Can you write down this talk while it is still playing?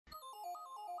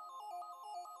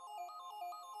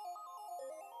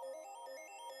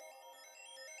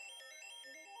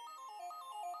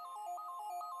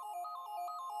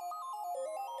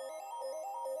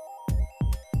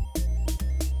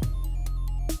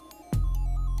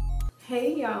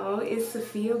Hey y'all, it's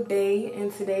Safiya Bae,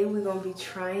 and today we're gonna be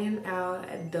trying out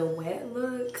the wet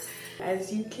look.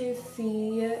 As you can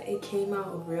see, it came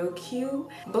out real cute.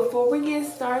 Before we get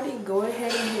started, go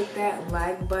ahead and hit that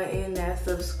like button, that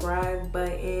subscribe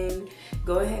button.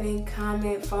 Go ahead and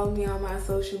comment, follow me on my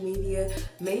social media.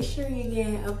 Make sure you're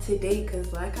getting up to date,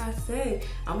 because like I said,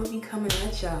 I'm gonna be coming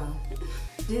at y'all.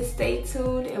 Just stay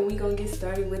tuned and we're gonna get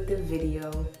started with the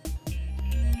video.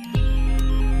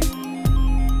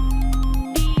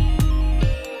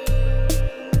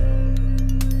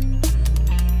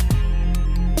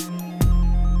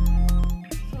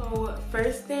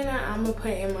 First thing that I'm gonna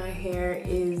put in my hair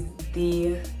is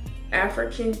the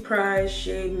African Pride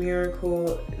Shea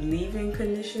Miracle Leave-In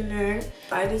Conditioner.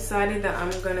 I decided that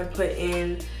I'm gonna put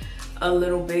in a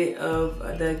little bit of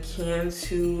the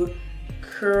Cantu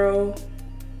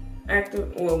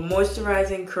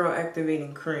moisturizing curl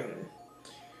activating cream.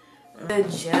 The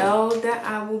gel that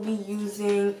I will be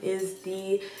using is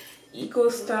the Eco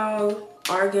Style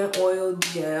Argan Oil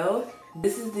Gel.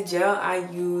 This is the gel I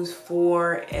use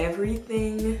for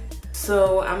everything.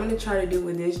 So I'm gonna try to do it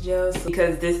with this gel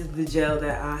because this is the gel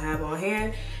that I have on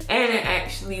hand and it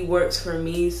actually works for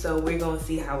me. So we're gonna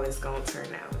see how it's gonna turn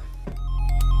out.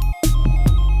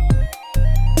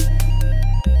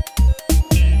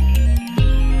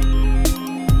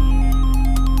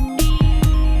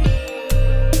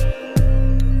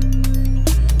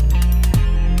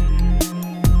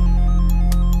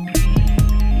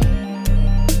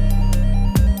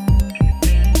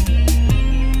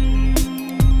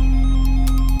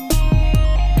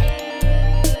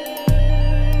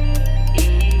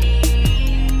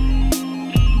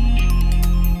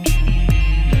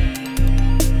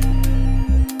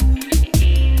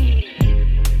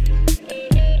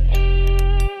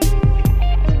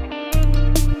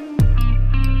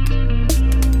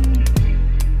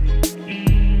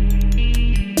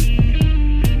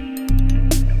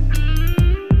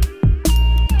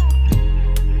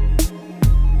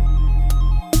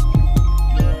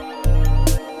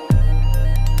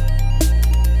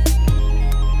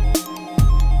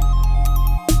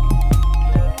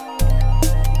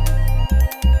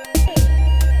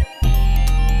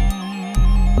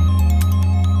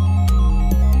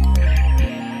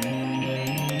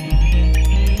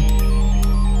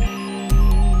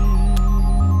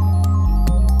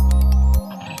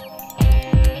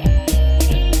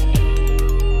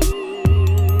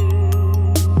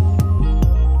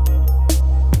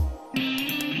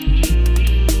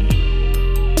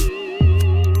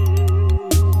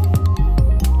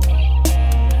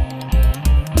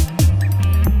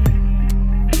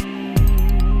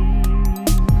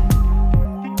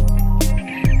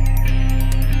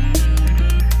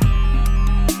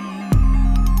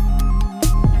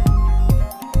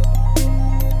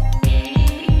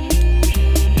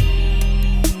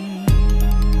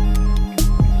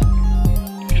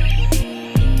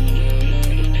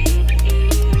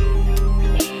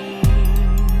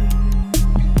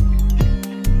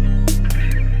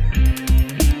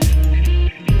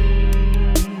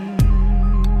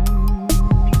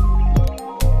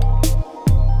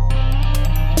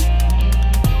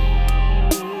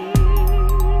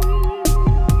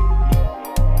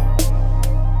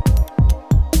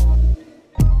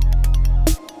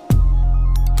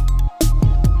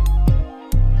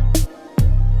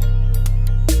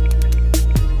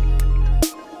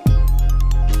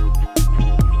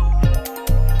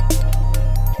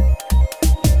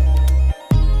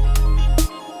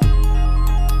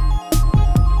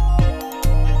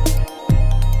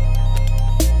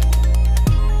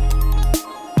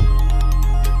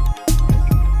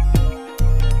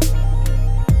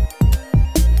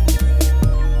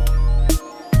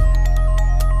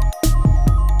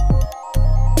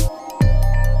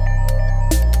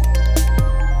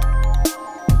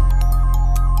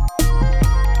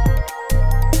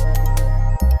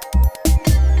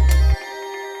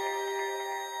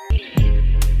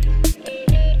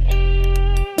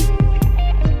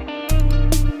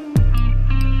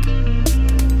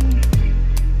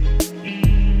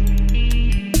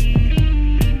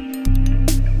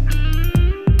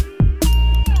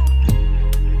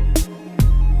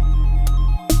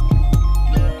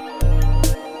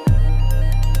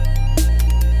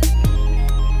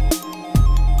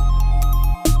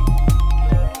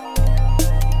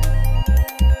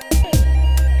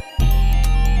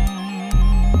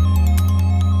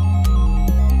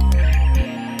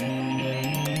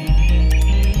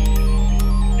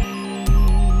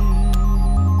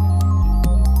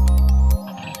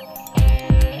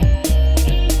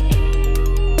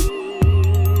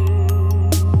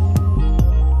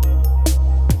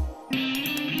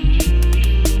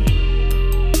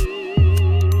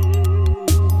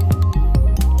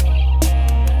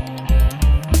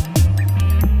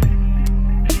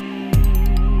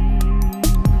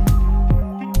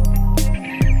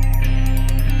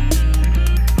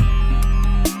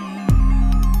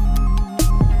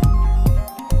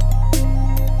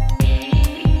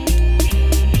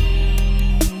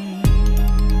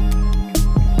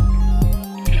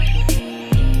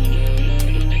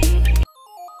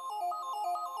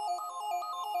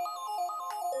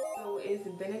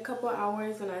 been a couple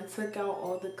hours and I took out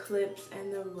all the clips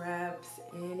and the wraps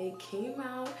and it came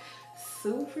out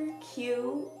super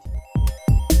cute.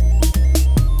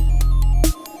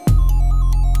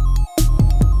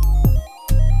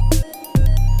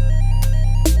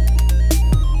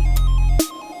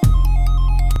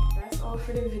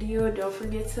 For the video, don't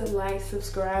forget to like,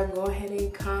 subscribe, go ahead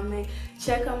and comment,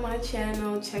 check out my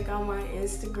channel, check out my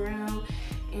Instagram,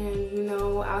 and you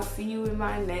know, I'll see you in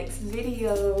my next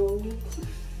video.